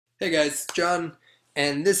Hey guys, John,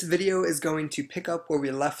 and this video is going to pick up where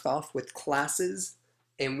we left off with classes,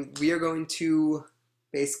 and we are going to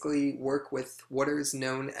basically work with what is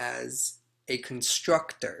known as a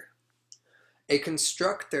constructor. A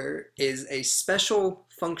constructor is a special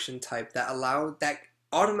function type that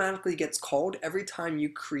automatically gets called every time you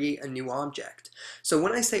create a new object. So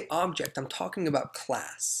when I say object, I'm talking about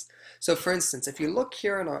class. So for instance, if you look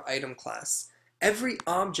here in our item class, every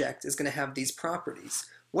object is going to have these properties.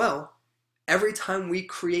 Well, every time we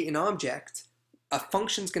create an object, a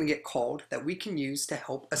function is going to get called that we can use to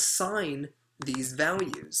help assign these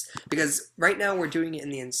values. Because right now we're doing it in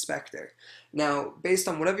the inspector. Now, based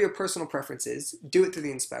on whatever your personal preference is, do it through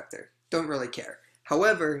the inspector. Don't really care.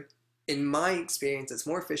 However, in my experience, it's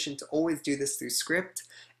more efficient to always do this through script.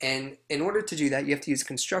 And in order to do that, you have to use a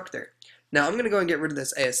constructor. Now, I'm going to go and get rid of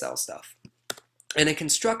this ASL stuff. And a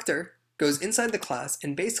constructor goes inside the class,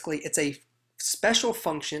 and basically it's a special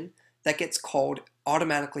function that gets called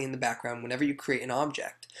automatically in the background whenever you create an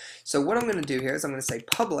object. So what I'm going to do here is I'm going to say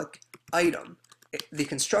public item. The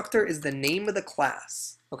constructor is the name of the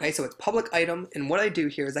class. Okay, so it's public item, and what I do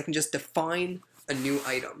here is I can just define a new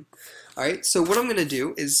item. Alright, so what I'm going to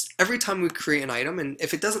do is every time we create an item, and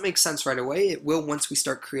if it doesn't make sense right away, it will once we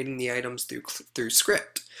start creating the items through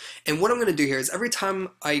script. And what I'm going to do here is every time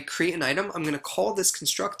I create an item, I'm going to call this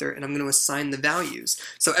constructor and I'm going to assign the values.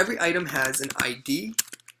 So every item has an ID,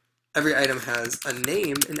 every item has a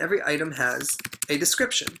name, and every item has a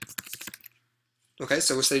description. Okay,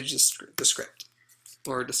 so we'll say just the script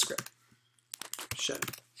or description.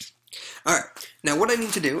 Alright, now what I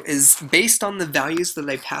need to do is, based on the values that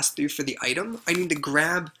I pass through for the item, I need to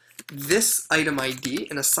grab this item ID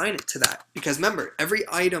and assign it to that. Because remember, every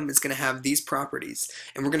item is going to have these properties,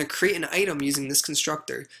 and we're going to create an item using this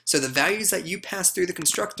constructor. So the values that you pass through the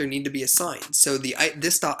constructor need to be assigned. So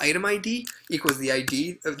this.item ID equals the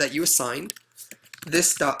ID that you assigned.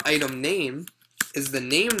 This.item name is the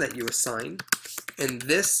name that you assigned. And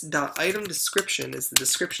this.item description is the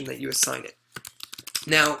description that you assign it.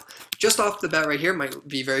 Now, just off the bat right here might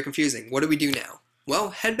be very confusing. What do we do now? Well,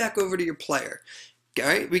 head back over to your player.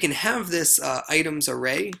 Alright, we can have this items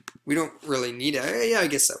array. We don't really need it. Yeah, I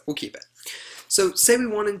guess so. We'll keep it. So say we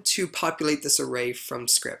wanted to populate this array from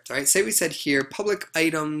script. Alright, say we said here public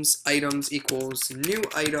items equals new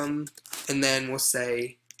item, and then we'll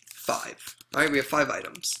say 5. Alright, we have 5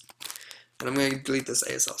 items. And I'm going to delete this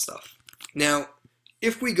ASL stuff. Now,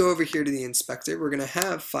 if we go over here to the inspector, we're going to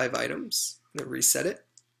have 5 items. I'm going to reset it.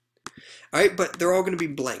 Alright, but they're all going to be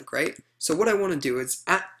blank, right? So what I want to do is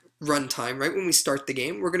at runtime, right when we start the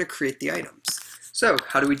game, we're going to create the items. So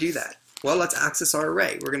how do we do that? Well, let's access our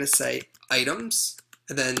array. We're going to say items,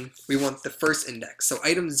 and then we want the first index, so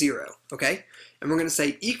item 0, okay? And we're going to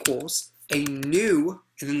say equals a new,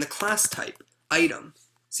 and then the class type, item.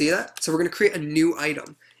 See that? So we're going to create a new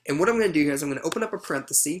item. And what I'm going to do here is I'm going to open up a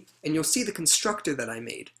parenthesis, and you'll see the constructor that I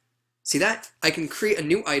made. See that? I can create a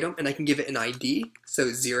new item, and I can give it an ID, so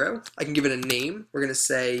 0. I can give it a name. We're going to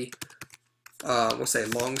say we'll say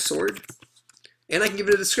longsword, and I can give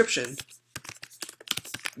it a description,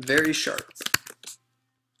 very sharp.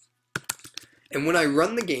 And when I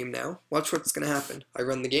run the game now, watch what's going to happen. I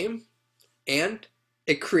run the game, and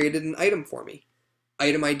it created an item for me.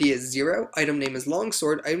 Item ID is 0, item name is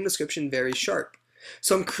longsword, item description very sharp.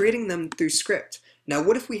 So I'm creating them through script. Now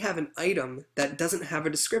what if we have an item that doesn't have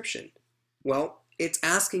a description? Well, it's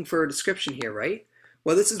asking for a description here, right?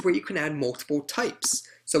 Well, this is where you can add multiple types.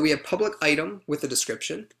 So we have public item with a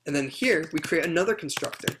description, and then here we create another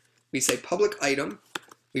constructor. We say public item,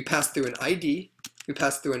 we pass through an ID, we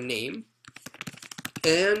pass through a name,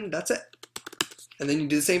 and that's it. And then you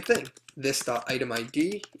do the same thing. This.item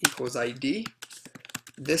ID equals ID,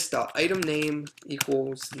 this.item name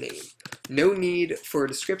equals name. No need for a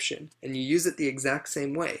description, and you use it the exact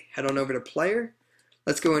same way. Head on over to player.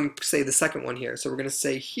 Let's go and say the second one here. So we're going to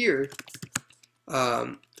say here,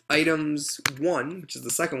 items 1, which is the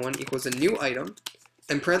second one, equals a new item,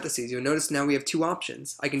 and parentheses. You'll notice now we have 2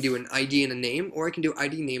 options. I can do an ID and a name, or I can do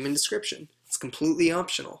ID, name, and description. It's completely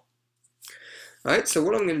optional. Alright, so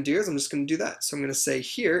what I'm going to do is I'm just going to do that. So I'm going to say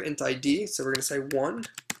here, int ID, so we're going to say 1.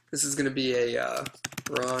 This is going to be a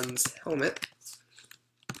bronze helmet,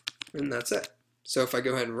 and that's it. So if I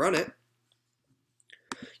go ahead and run it,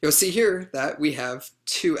 you'll see here that we have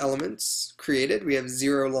 2 elements created. We have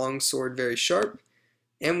 0 longsword very sharp,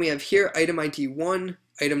 and we have here item ID 1,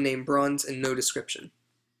 item name bronze, and no description.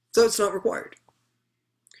 So it's not required.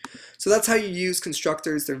 So that's how you use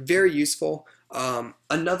constructors. They're very useful.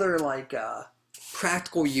 Another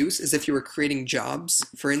practical use is if you were creating jobs.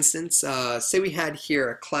 For instance, say we had here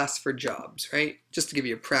a class for jobs, right? Just to give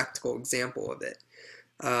you a practical example of it.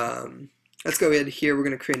 Let's go ahead here. We're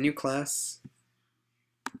going to create a new class.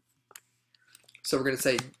 So we're going to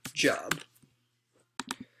say job.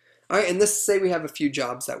 All right, and let's say we have a few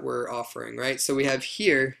jobs that we're offering, right? So we have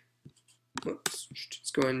here, whoops,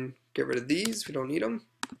 let's go and get rid of these. We don't need them.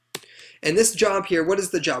 And this job here, what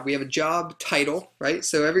is the job? We have a job title, right?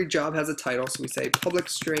 So every job has a title. So we say public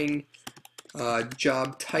string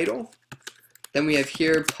job title. Then we have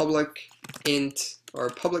here public int or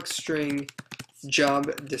public string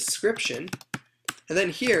job description. And then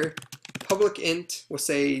here, public int, we'll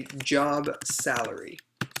say job salary.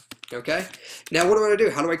 Okay? Now what do I want to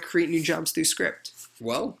do? How do I create new jobs through script?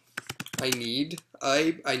 Well, I need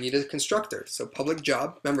a constructor. So public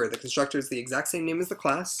job, remember the constructor is the exact same name as the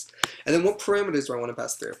class. And then what parameters do I want to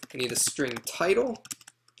pass through? I need a string title.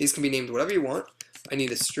 These can be named whatever you want. I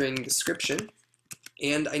need a string description.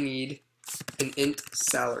 And I need an int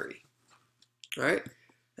salary. Alright?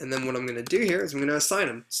 And then what I'm going to do here is I'm going to assign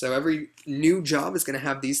them. So every new job is going to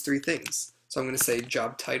have these three things. So I'm going to say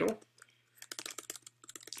job title.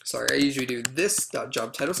 Sorry, I usually do this dot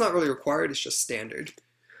job title. It's not really required, it's just standard.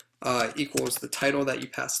 Equals the title that you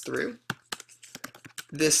pass through.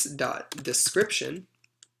 This dot description,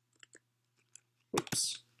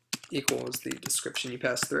 oops, equals the description you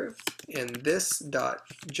pass through. And this dot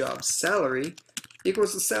job salary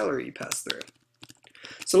equals the salary you pass through.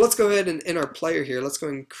 So let's go ahead and in our player here, let's go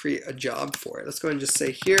and create a job for it. Let's go ahead and just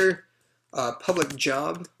say here, public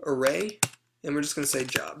job array. And we're just going to say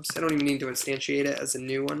jobs. I don't even need to instantiate it as a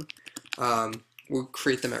new one. We'll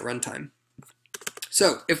create them at runtime.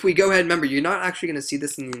 So if we go ahead, remember, you're not actually going to see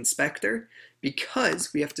this in the inspector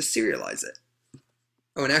because we have to serialize it.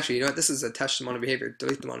 Oh, and actually, you know what? This is attached to mono behavior.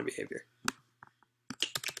 Delete the mono behavior.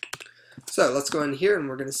 So let's go in here and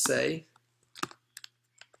we're going to say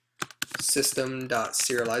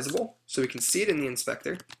system.serializable so we can see it in the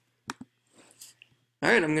inspector.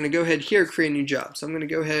 All right, I'm going to go ahead here, create a new job. So I'm going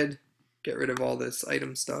to go ahead, get rid of all this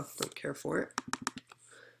item stuff, don't care for it.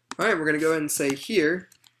 Alright, we're going to go ahead and say here,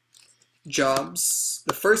 jobs,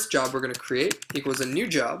 the first job we're going to create equals a new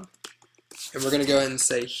job. And we're going to go ahead and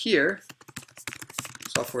say here,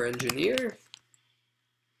 software engineer.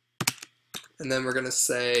 And then we're going to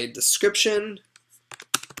say description,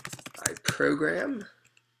 I program.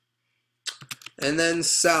 And then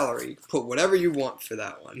salary, put whatever you want for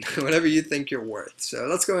that one, whatever you think you're worth. So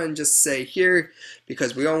let's go ahead and just say here,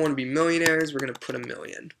 because we all want to be millionaires, we're going to put 1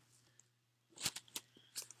 million.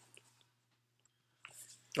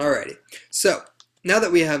 Alrighty, so now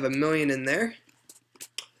that we have 1 million in there,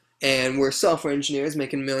 and we're software engineers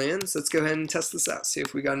making millions, let's go ahead and test this out, see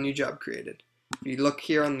if we got a new job created. If you look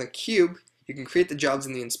here on the cube, you can create the jobs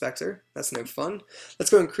in the inspector. That's no fun. Let's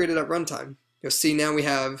go and create it at runtime. You'll see now we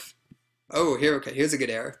have, oh, here, okay, here's a good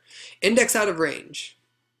error. Index out of range.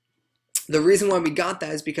 The reason why we got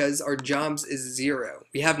that is because our jobs is 0.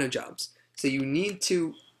 We have no jobs. So you need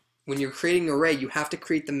to, when you're creating an array, you have to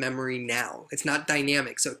create the memory now. It's not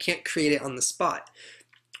dynamic, so it can't create it on the spot.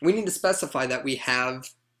 We need to specify that we have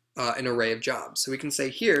an array of jobs. So we can say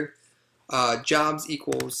here, jobs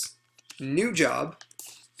equals new job,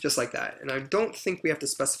 just like that. And I don't think we have to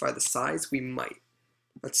specify the size. We might.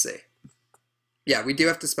 Let's see. Yeah, we do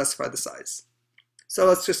have to specify the size. So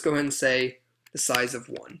let's just go ahead and say the size of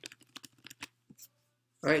 1.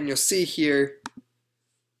 Alright, and you'll see here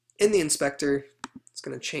in the inspector, it's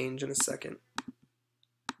going to change in a second.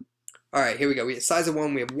 Alright, here we go. We have size of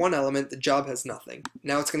 1, we have 1 element, the job has nothing.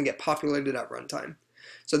 Now it's going to get populated at runtime.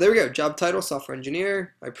 So there we go, job title, software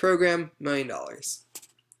engineer, my program, $1 million.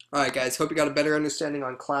 Alright guys, hope you got a better understanding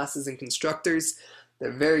on classes and constructors.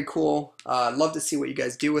 They're very cool. I'd love to see what you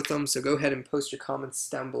guys do with them, so go ahead and post your comments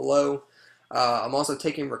down below. I'm also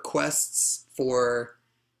taking requests for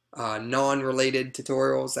non-related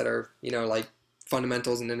tutorials that are, you know, like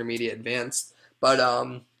fundamentals and intermediate advanced. But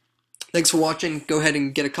thanks for watching. Go ahead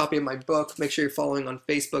and get a copy of my book. Make sure you're following on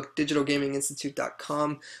Facebook,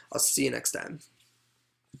 digitalgaminginstitute.com. I'll see you next time.